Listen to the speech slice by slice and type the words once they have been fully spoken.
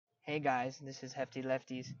Hey guys, this is Hefty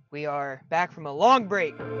Lefties. We are back from a long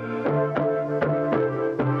break.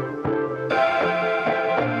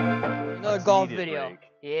 Another golf video. Break.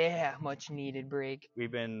 Yeah, much needed break. We've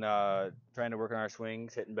been trying to work on our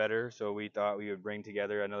swings, hitting better, so we thought we would bring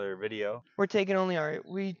together another video. We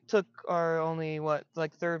took our only,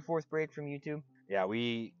 like third, fourth break from YouTube. Yeah,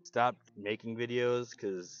 we stopped making videos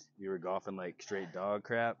because we were golfing like straight dog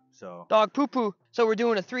crap, so. Dog poo poo. So we're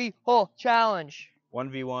doing a 3-hole challenge.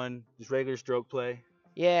 1v1, just regular stroke play.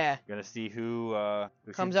 Yeah. Gonna see who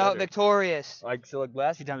comes shoots out better. Victorious. Like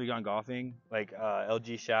last few times we've gone golfing, like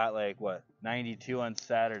LG shot like what 92 on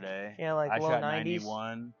Saturday. Yeah, like I low shot 90s.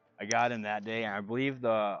 91. I got him that day, and I believe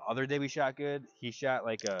the other day we shot good. He shot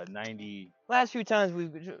like a 90. Last few times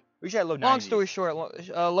we shot low 90s. Long story short, low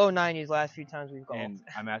 90s last few times we've golfed. And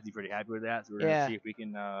I'm actually pretty happy with that. So we're gonna see if we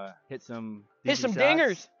can hit some shots.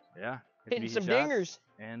 dingers. Yeah. Hitting some dingers.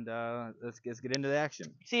 And let's get into the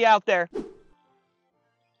action. See you out there.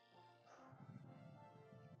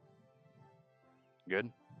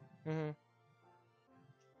 Good. Mhm.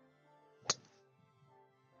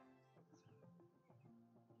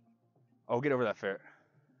 I'll get over that fair.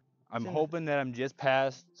 I'm hoping that I'm just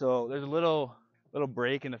past. So there's a little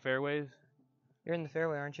break in the fairways. You're in the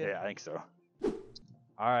fairway, aren't you? Yeah, I think so.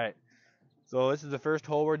 All right. So this is the first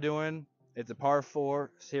hole we're doing. It's a par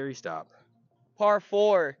 4 series stop. Par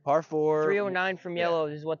 4. Par 4. 309 from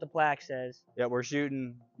yellows is what the plaque says. Yeah, we're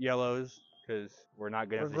shooting yellows because we're not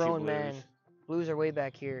good enough to shoot blues. Man. Blues are way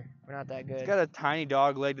back here. We're not that good. It's got a tiny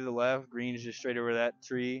dog leg to the left. Green is just straight over that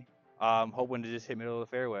tree. Hoping to just hit middle of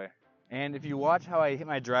the fairway. And if you watch how I hit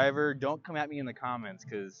my driver, don't come at me in the comments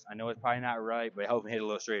because I know it's probably not right, but I hope I hit a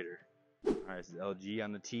little straighter. All right, this is LG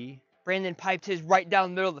on the tee. Brandon piped his right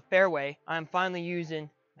down the middle of the fairway. I'm finally using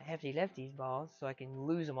my Hefty Lefties balls so I can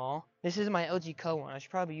lose them all. This is my LG Co one. I should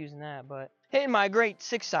probably be using that, but hitting my great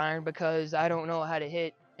 6-iron because I don't know how to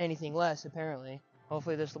hit anything less apparently.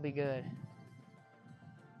 Hopefully this will be good.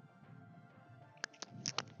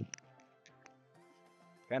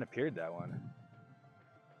 Kind of peered that one.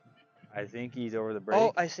 I think he's over the break.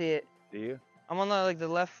 Oh, I see it. Do you? I'm on the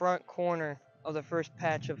left front corner of the first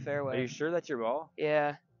patch of fairway. Are you sure that's your ball?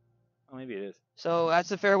 Yeah. Oh, maybe it is. So that's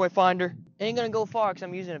the fairway finder. Ain't gonna go far because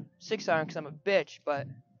I'm using a 6-iron because I'm a bitch, but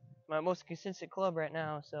my most consistent club right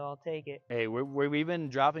now, so I'll take it. Hey, we've been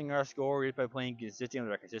dropping our score by playing consistent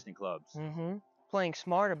with our consistent clubs. Mm-hmm. Playing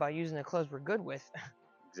smarter by using the clubs we're good with.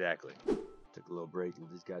 Exactly. Took a little break to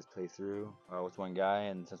let these guys play through with one guy,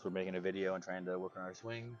 and since we're making a video and trying to work on our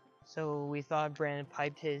swing. So we thought Brandon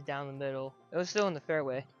piped his down the middle. It was still in the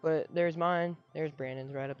fairway, but there's mine. There's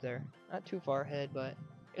Brandon's right up there. Not too far ahead, but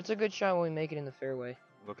it's a good shot when we make it in the fairway.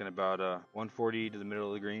 Looking about 140 to the middle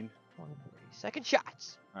of the green. 140. Second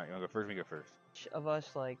shots. All right, you want to go first? We go first. Of us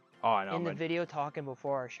like in the video talking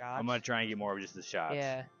before our shots. I'm gonna try and get more of just the shots.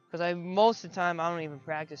 Yeah, because most of the time I don't even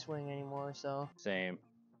practice swing anymore. So same.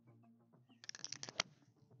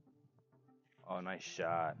 Oh, nice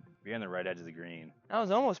shot. You're on the right edge of the green. That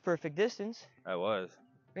was almost perfect distance. That was.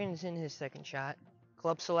 Brandon's in his second shot.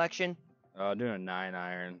 Club selection. Doing a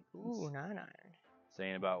 9-iron. Ooh, 9-iron.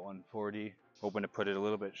 Saying about 140. Hoping to put it a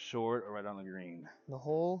little bit short or right on the green. The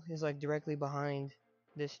hole is like directly behind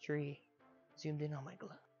this tree. Zoomed in on my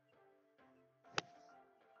glove.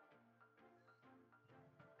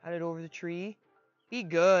 Got it over the tree. Be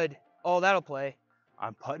good. Oh, that'll play.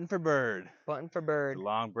 I'm putting for bird. Putting for bird. It's a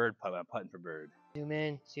long bird putt. I'm putting for bird. Zoom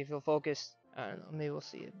in. See if he'll focus. I don't know. Maybe we'll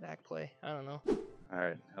see it back play. I don't know. All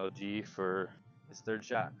right. LG for his third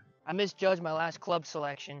shot. I misjudged my last club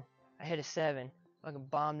selection. I hit a 7. Fucking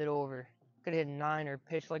bombed it over. Could have hit a 9 or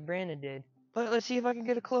pitched like Brandon did. But let's see if I can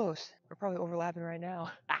get it close. We're probably overlapping right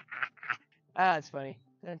now. That's funny.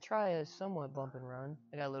 I'm gonna try a somewhat bump and run.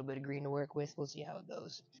 I got a little bit of green to work with. We'll see how it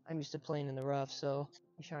goes. I'm used to playing in the rough, so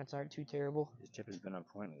these shots aren't too terrible. His chip has been on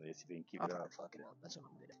point lately. See if he can keep it up. Fuck it up. That's what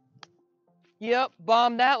I'm good at. Yep,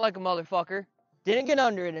 bombed that like a motherfucker. Didn't get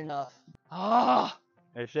under it enough. Ah.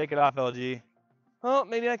 Hey, shake it off, LG. Oh,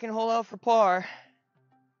 maybe I can hold out for par.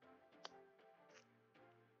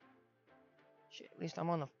 Shit, at least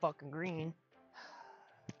I'm on the fucking green.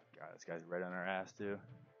 God, this guy's right on our ass, too.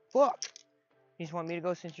 Fuck. You just want me to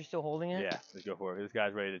go since you're still holding it? Yeah, let's go for it. This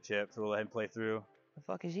guy's ready to chip, so we'll let him play through. The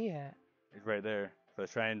fuck is he at? He's right there. So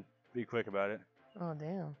let's try and be quick about it. Oh,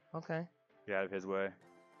 damn. Okay. Get out of his way.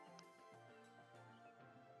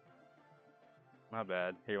 Not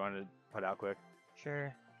bad. Here, you want to putt out quick?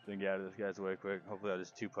 Sure. Then get out of this guy's way quick. Hopefully I'll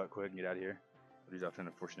just 2-putt quick and get out of here. But he's off to an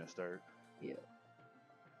unfortunate start. Yeah.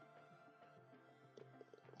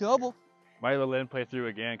 Double. Might as well let him play through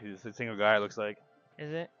again because he's a single guy, it looks like.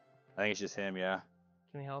 Is it? I think it's just him, yeah.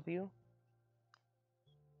 Can we help you?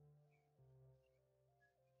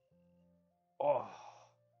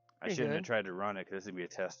 I Pretty shouldn't have good. tried to run it because this is going to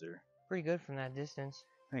be a tester. Pretty good from that distance.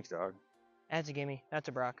 Thanks, dog. That's a gimme. That's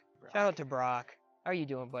a Brock. Shout out to Brock. How are you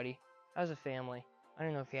doing, buddy? How's the family? I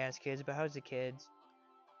don't know if he has kids, but how's the kids?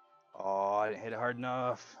 Oh, I didn't hit it hard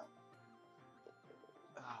enough.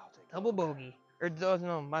 Oh, I'll take the Double bogey. bogey. Or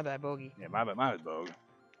no, my bad, bogey. Yeah, mine was bogue.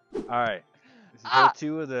 Alright. This is Ah! hole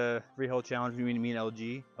 2 of the 3-hole challenge between me and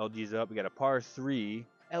LG. LG's up. We got a par 3.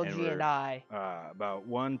 LG and I. About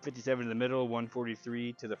 157 in the middle,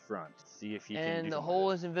 143 to the front. See if he can do And the something hole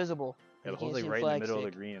with it. is invisible. Yeah, You the hole's can't like see right in the flag middle of the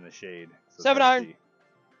stick. green in the shade. So it's 7 hard to iron. see.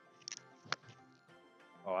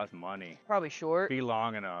 Oh, that's money. Probably short. Be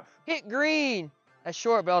long enough. Hit green. That's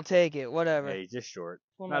short, but I'll take it. Whatever. Yeah, he's just short.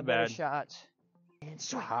 One of Not my better bad. shots. And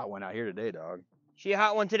It's a hot one out here today, dog. She a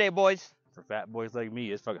hot one today, boys. For fat boys like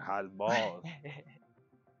me, it's fucking hot as balls.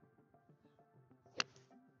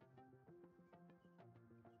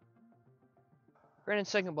 Brandon's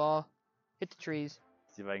second ball. Hit the trees.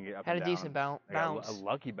 See if I can get up Had and a down. decent bounce. I got a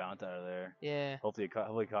lucky bounce out of there. Yeah, Hopefully it caught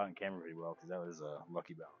on camera pretty well because that was a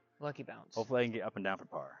lucky bounce. lucky bounce. Hopefully I can get up and down for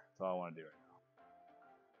par. That's all I want to do right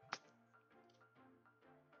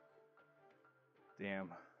now. Damn.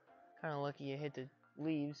 Kind of lucky you hit the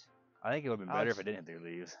leaves. I think it would have been better if I Ouch. didn't hit the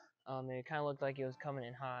leaves. It kind of looked like it was coming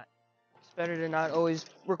in hot. It's better to not always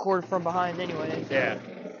record from behind anyway. Yeah.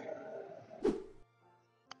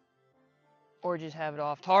 Or just have it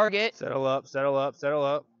off target. Settle up, settle up, settle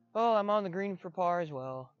up. Oh, I'm on the green for par as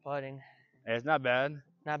well. Putting. Hey, it's not bad.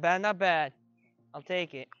 Not bad, not bad. I'll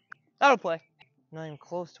take it. That'll play. Not even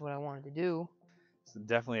close to what I wanted to do. It's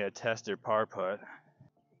definitely a tester par putt.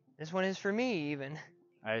 This one is for me, even.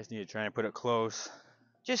 I just need to try and put it close.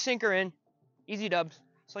 Just sink her in. Easy dubs.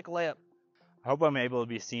 It's like a layup. I hope I'm able to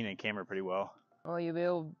be seen in camera pretty well. Oh,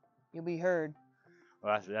 you'll be heard.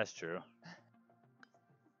 Well, that's true.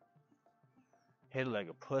 Hit it like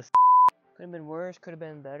a puss. Could have been worse. Could have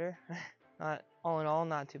been better. Not all in all,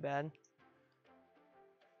 not too bad.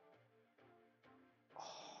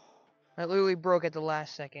 I literally broke at the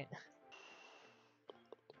last second.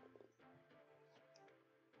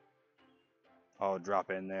 Oh, drop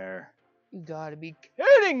in there. You gotta be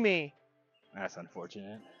kidding me! That's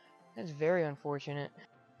unfortunate. That's very unfortunate.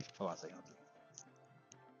 Hold on a second.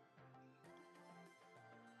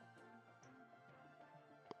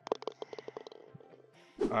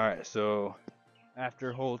 Alright, so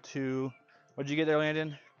after hole 2, what'd you get there,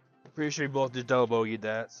 Landon? Pretty sure we both just double bogeyed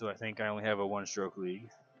that, so I think I only have a 1-stroke lead.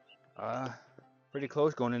 Pretty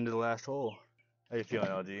close going into the last hole. How you feeling,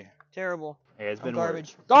 LG? Terrible. Hey, it's I'm been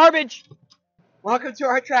garbage. worse. Garbage! Welcome to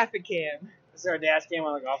our traffic cam. This is our dash cam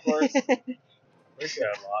on the golf course. We should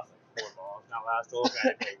have lost like 4 balls. Not last hole,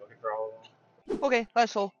 kind of looking for all of them. Okay,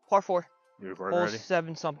 last hole. Par 4. You recording Hole already?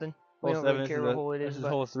 7 something. We Hole don't really 7, care what hole it is, this is but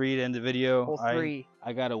hole 3 to end the video. hole 3.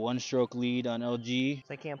 I got a 1-stroke lead on LG.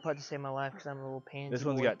 I can't putt to save my life because I'm a little pansy This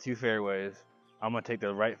one's boy. got 2 fairways. I'm going to take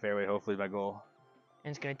the right fairway, hopefully, is my goal. And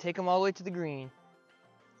it's going to take them all the way to the green.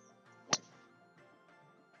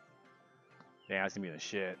 Damn, that's going to be the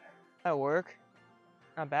shit. That'll work.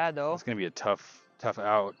 Not bad, though. It's going to be a tough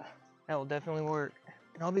out. That will definitely work.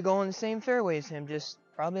 And I'll be going the same fairway as him, just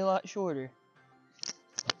probably a lot shorter.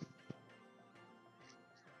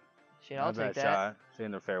 Shit, I'll Not a take bad that. shot. Stay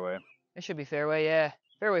in the fairway. It should be fairway, yeah.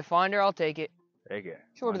 Fairway finder, I'll take it. Take it.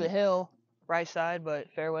 Short of the hill, right side, but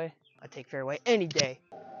fairway. I take fairway any day.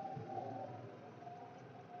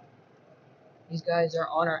 These guys are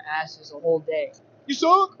on our asses the whole day. You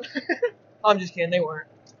suck! I'm just kidding, they weren't.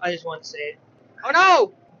 I just wanted to say it. Oh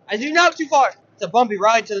no! I zoomed out too far! It's a bumpy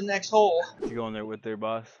ride to the next hole. What you going there with there,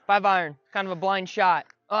 boss? 5 iron. Kind of a blind shot.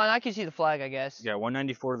 Oh, and I can see the flag, I guess. You got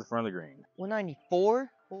 194 to the front of the green. 194?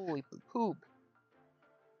 Holy poop.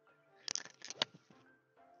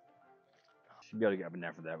 Should be able to get up and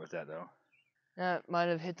down for that with that, though. That might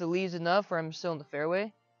have hit the leaves enough where I'm still in the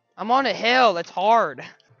fairway. I'm on a hill. That's hard.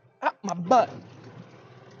 Ah, my butt.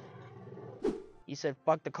 You said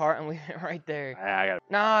fuck the cart and leave it right there. I got.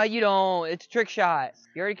 Nah, you don't. It's a trick shot.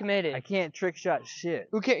 You already committed. I can't trick shot shit.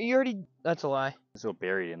 Who cares? You already. That's a lie. It's so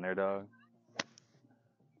buried in there, dog.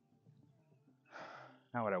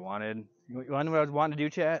 Not what I wanted. You want to know what I was wanting to do,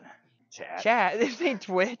 chat? Chat. This ain't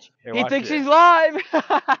Twitch. Here, He watch thinks this. he's live.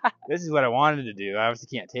 This is what I wanted to do. I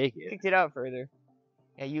obviously can't take it. Kicked it out further.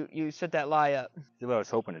 Yeah, you set that lie up. This is what I was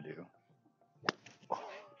hoping to do.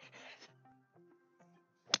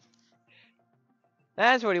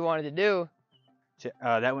 That's what he wanted to do.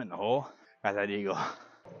 That went in the hole. Got that eagle.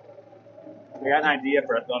 We got an idea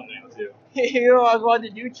for a thumbnail too. You know what I was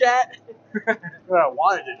wanting to do, chat? What I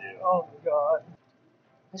wanted to do. Oh my god.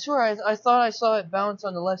 I swear, I thought I saw it bounce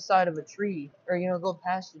on the left side of a tree, or go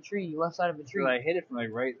past the tree, left side of a tree. Dude, I hit it from like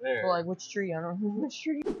right there. Well, like which tree? I don't know which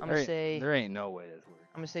tree. I'm gonna say There ain't no way this works.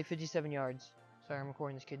 I'm gonna say 57 yards. Sorry, I'm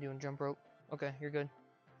recording this kid doing jump rope. Okay, you're good.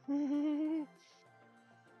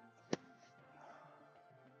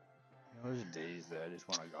 There's days that I just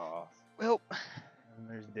want to go off. Well, And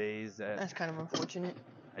there's days that that's kind of unfortunate.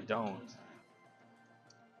 I don't.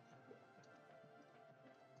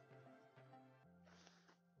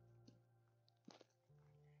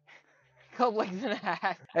 Couple lengths and a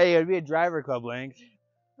half. Hey, it'd be a driver club length.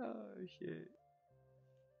 Oh shit.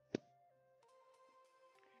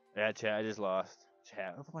 Yeah, chat, I just lost.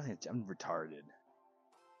 Chat, I'm retarded.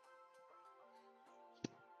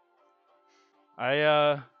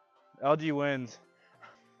 LG wins.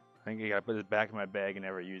 I think I gotta put this back in my bag and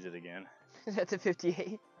never use it again. That's a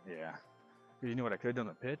 58. Yeah. You know what I could have done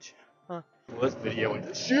on the pitch? Huh? Well, this video went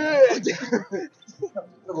to shit!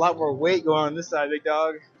 A lot more weight going on this side, big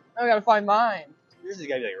dog. Now we gotta find mine. Yours is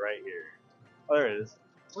gotta be like right here. Oh, there it is.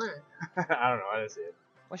 Where? I don't know, I didn't see it.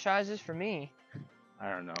 What shot is this for me? I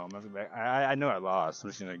don't know. I'm gonna back. I know I lost. I'm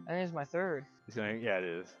just gonna. I think it's my third. Yeah, it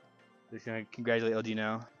is. Just gonna congratulate LG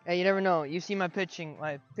now. Hey, you never know. You see my pitching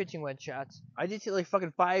wedge shots. I just hit like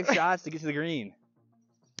fucking 5 shots to get to the green.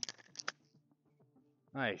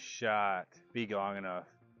 Nice shot. Be long enough.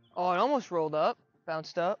 Oh, it almost rolled up,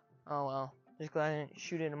 bounced up. Oh well. Just glad I didn't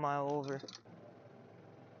shoot it a mile over.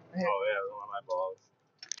 Oh yeah, one of my balls.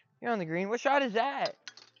 You're on the green. What shot is that?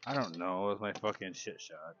 I don't know. It was my fucking shit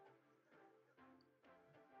shot.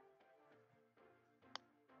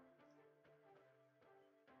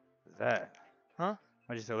 What's that? Huh?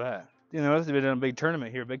 Why'd you throw that? You know, this has been in a big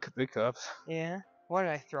tournament here, big cups. Yeah. Why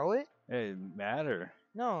did I throw it? It didn't matter.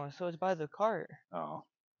 No, so it's by the cart. Oh.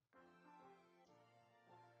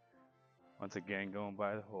 Once again, going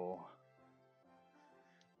by the hole.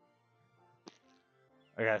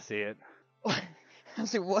 I gotta see it. I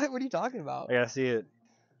was like, what? What are you talking about? I gotta see it.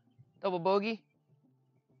 Double bogey?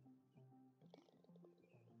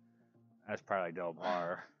 That's probably like double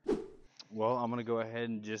par. Well, I'm gonna go ahead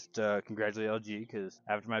and just congratulate LG because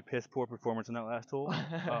after my piss poor performance in that last hole,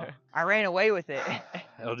 I ran away with it.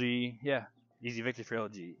 LG, yeah, easy victory for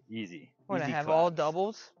LG, easy. What, I Easy have claps. all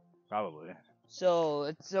doubles? Probably. So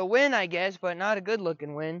it's a win, I guess, but not a good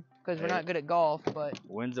looking win because we're Hey. not good at golf. But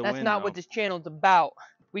Win's a that's win. not though. what this channel's about.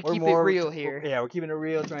 We We're keep more- it real here. Yeah, we're keeping it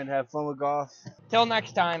real, trying to have fun with golf. Till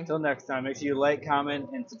next time. Until next time, make sure you like, comment,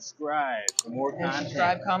 and subscribe for more And content.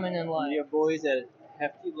 subscribe, comment, and like. Your boys at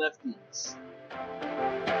Hefty Lefties.